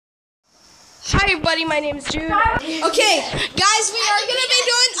Hi everybody, my name is Jude. Okay, guys, we are gonna be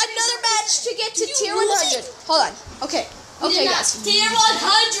doing another match to get to tier 100. Hold on. Okay, guys. Tier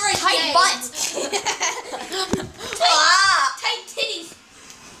 100. Tight butts. Tight titties.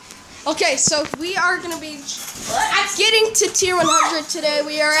 Okay, so we are gonna be getting to tier 100 today.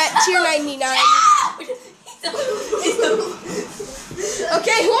 We are at tier 99.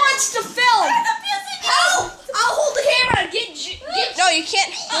 Okay, who wants to film? Help! I'll hold the camera. No, you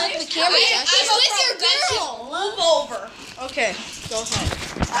can't hold the camera. I'm with your girl. Move over. Okay, go ahead.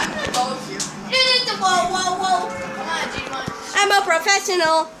 I'm gonna go with you. Whoa. Come on, Jude. I'm a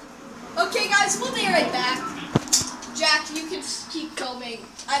professional. Okay, guys, we'll be right back. Jack, you can keep filming.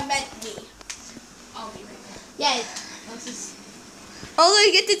 I meant me. I'll be right back. Yeah. Although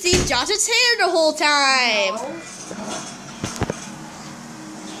you get to see Josh's hair the whole time. No.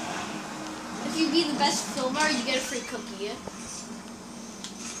 If you be the best filmer, you get a free cookie.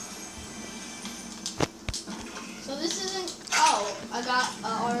 So this isn't. Oh, I got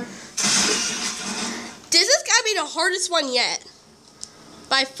our. This has got to be the hardest one yet.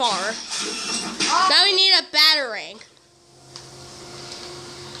 By far. Now we need a battering.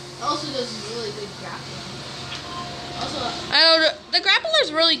 Also does really good grappling. Also, I know the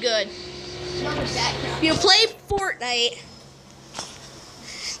grappler's really good. If you play Fortnite,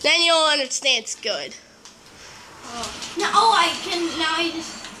 then you'll understand it's good.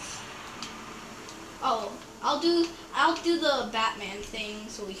 I'll do the Batman thing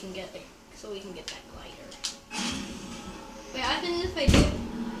so we can get that glider. Wait, I think if I do.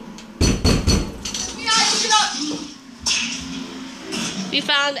 We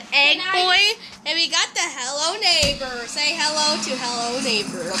found Egg Boy, and we got the Hello Neighbor. Say hello to Hello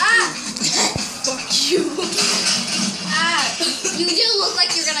Neighbor. Fuck you. You do look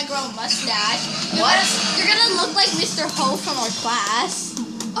like you're gonna grow a mustache. You're gonna look like Mr. Ho from our class.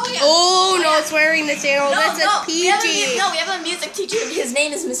 Oh yeah. Oh no, it's wearing the channel. This is PG. We have a music teacher. His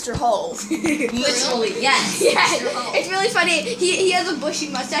name is Mr. Ho. Literally, yes. Mr. Ho. It's really funny. He has a bushy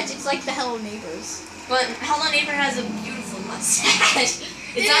mustache. It's like the Hello Neighbors. But Hello Neighbor has a beautiful mustache.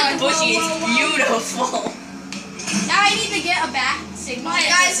 It's not bushy. It's beautiful. Now I need to get a bat signal.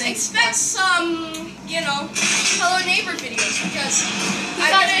 Guys, expect some, Hello Neighbor videos because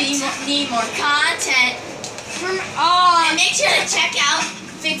I'm gonna need more content. And make sure to check out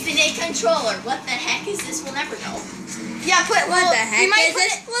Fix the Day Controller. What the heck is this? We'll never know. Yeah, what the heck is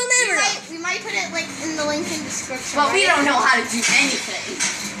this? We'll never know. We might put it in the link in the description. But we don't know how to do anything.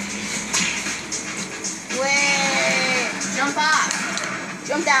 Wait. Jump off.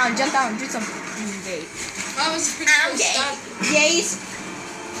 Jump down. Do something. That was pretty cool stuff. Yays.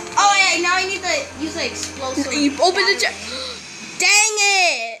 Oh yeah, now I need to use the explosive. You open the Dang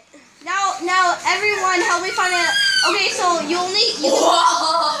it! Now everyone help me find it. Okay, so you can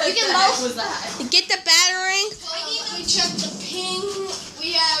Get the battering. We checked the ping.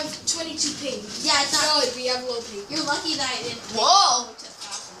 We have 22 ping. Yeah, it's not good. We have low ping. You're lucky that I didn't. Whoa!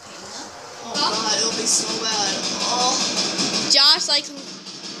 Oh god, it'll be so bad. Oh. Josh likes.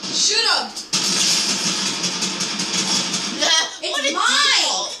 Shoot up! It's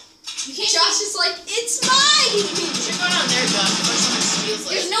mine! You can't Josh is like, it's mine! You should go down there, Josh, before someone steals it.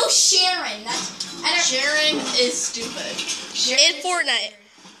 There's no sharing. Sharing is stupid. In Fortnite.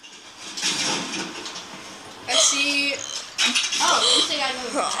 I see. Oh, this thing I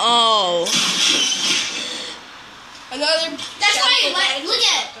know. Oh. Another. That's why I like. Look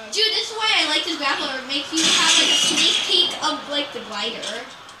at it. Dude, this is why I like this grappler. It makes you have like a sneak peek of like the glider.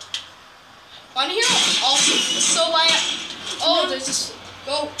 On here, also, so why? Oh, there's this.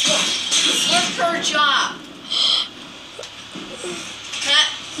 Go. Slurp her job.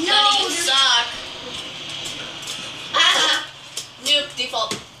 No, you suck. Nuke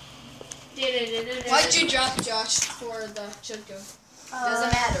default. Why'd you drop Josh for the shotgun?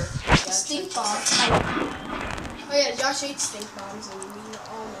 Doesn't matter. Stink bomb. Oh yeah, Josh hates stink bombs, and we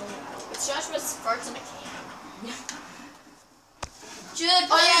all know that. It's Josh with farts in a can. Jude,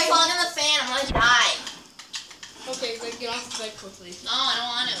 Plug in the fan. I'm gonna die. Okay, then get off the bed quickly. No, I don't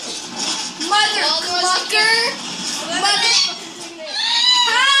want to. Motherfucker!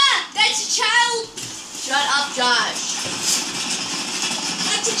 That's a child! Shut up, Josh.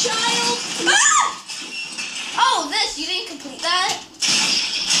 That's a child! Oh, this! You didn't complete that?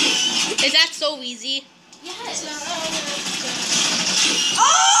 Is that so easy? Yes.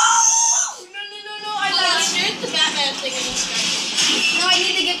 Oh! No. I thought shoot the Batman thing in the sky. No, I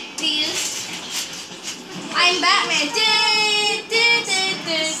need to get these. I'm Batman.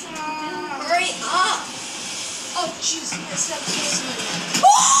 Hurry up! Oh, jeez, I stepped so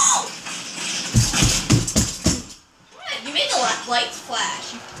What? You made the lights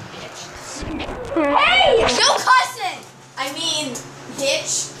flash, you bitch.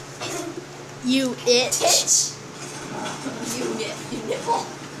 itch. You itch. You nipple.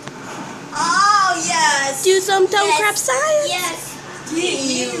 Oh, yes. Do some toe crap science. Yes.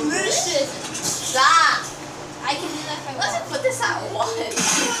 Delicious. Stop. I can do that if I Let's want. just put this at 1.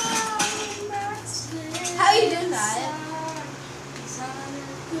 How are you doing that?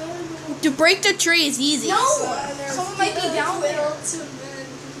 To break the tree is easy. No. Someone might be down there.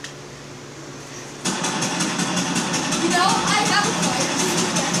 You know, I have a choir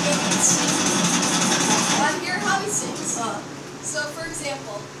that can sing. Want to hear how he sings? So, for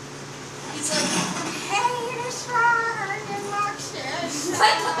example, he's like, "Hey, this rock and Marxist."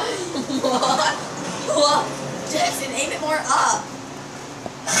 What? Jackson, aim it more up.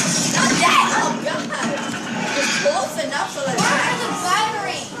 Not that. Oh, God. Just close enough so that Where are the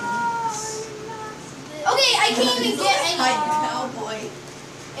batteries? Okay, I can't even get any. Cowboy.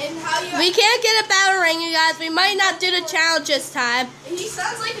 And how you? We can't get a battle ring, you guys. We might not do the challenge this time. He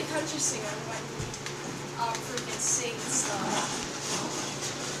sounds like a country singer when freaking sings stuff.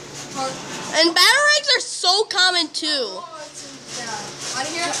 And battle rings are so common too. Want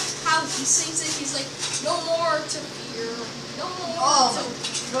to hear how he sings it? He's like, "No more to fear, no more Oh, to."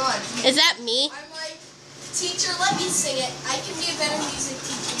 God. Is that me? I'm like, "Teacher, let me sing it. I can be a better music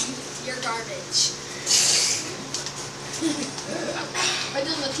teacher. You're garbage."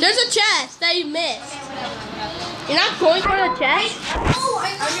 There's a chest that you missed. You're not going for the chest? Oh,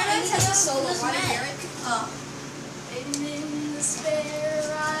 I'm gonna test a solo. Want to hear it? And in despair,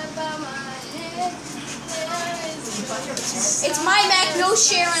 I bow my head. It's my Mac, no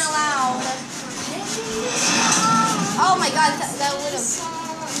sharing allowed. Oh my God, that would have.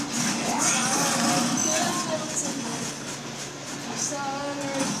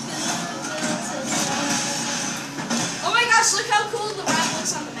 Oh my gosh, look how cool the wrap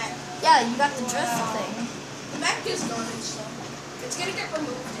looks on the Mac. Yeah, you got the drift thing. The Mac is garbage though. It's gonna get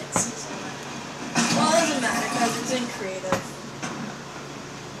removed. Well, it doesn't matter because it's in creative.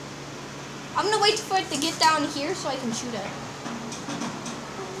 I'm gonna wait for it to get down here so I can shoot it.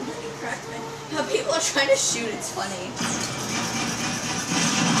 Correct me. How people are trying to shoot, it's funny.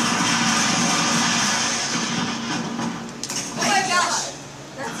 Oh my gosh.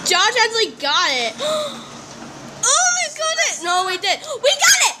 Josh actually got it. Oh, we got it. No, we did. We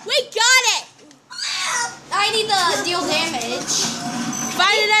got it. We got it. I need to deal damage.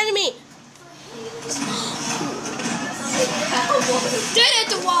 Find an enemy. Did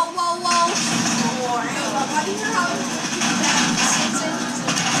it! Whoa, whoa, whoa.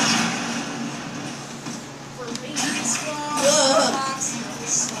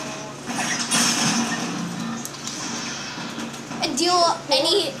 And deal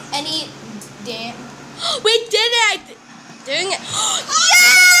any damage. We did it. Doing it. Yeah! Oh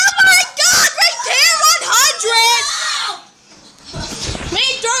my God! Right there, 100. We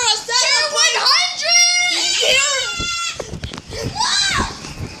throw a 100.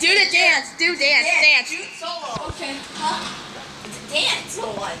 Do the dance. Do dance. Shoot solo. Okay. It's a dance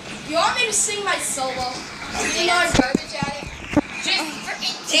or what? You want me to sing my solo? You know I'm garbage at it. Just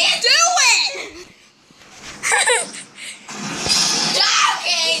freaking dance. Do it.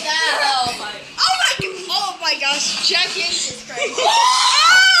 Okay, no. Oh my gosh. Check in is crazy.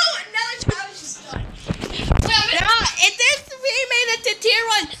 Oh! Another challenge is done. No, if this we made it to tier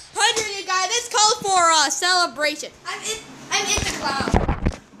 100, you guys, it's called for a celebration. I'm in the cloud.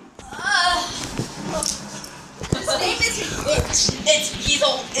 His name is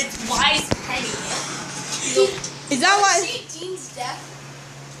it's Wise Penny. Is that why? See Dean's death?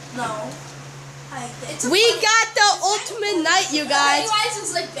 No. It's a We funny- got the ultimate night, you guys. Pennywise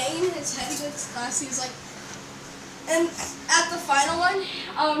is like banging his head against glass. He was like, and at the final one,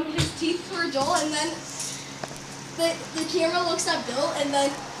 his teeth were dull, and then the camera looks at Bill, and then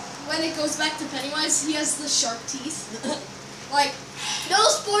when it goes back to Pennywise, he has the sharp teeth. Like, no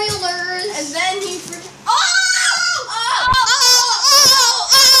spoilers. And then he freaking. Oh!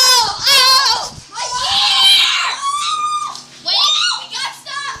 My ear! Wait, we got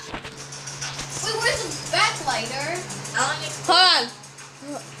stuff. Wait, where's the backlighter? Hold on.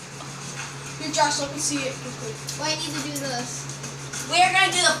 Here, Josh, let me see it real quick. Well, I need to do this. We're gonna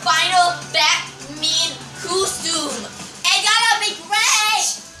do the final Batman costume. It's gonna be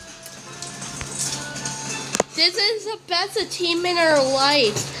great. This is the best achievement in our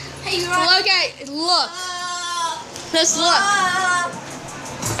life. Hey, you Look. Let's look.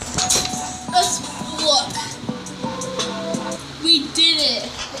 Let's look. We did it.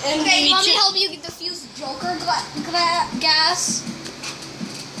 And okay, you want me to help you defuse Joker gas?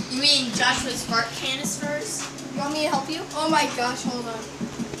 You mean Joshua's spark canisters? You want me to help you? Oh my gosh, hold on.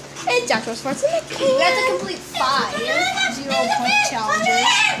 And Jack Sports in the We have to complete 5 0-point challenges.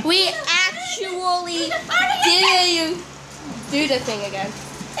 We actually did do the thing again.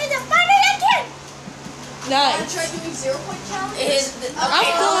 It's a funny again. Nice. Try doing 0-point challenge.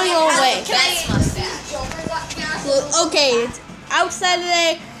 I'm going away. Best mustache. Okay, it's outside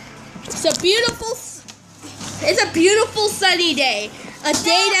today. It's a beautiful sunny day. A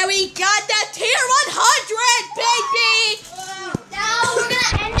day that we got that tier 100, baby. Now we're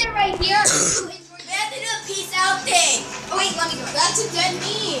gonna end it right here. We have to do a peace out thing. Oh wait, let me do it. That's a dead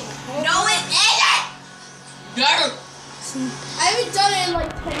meme. No, it isn't. I haven't done it in like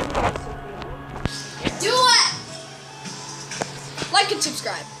 10 minutes. Do it! Like and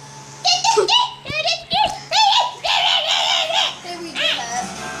subscribe.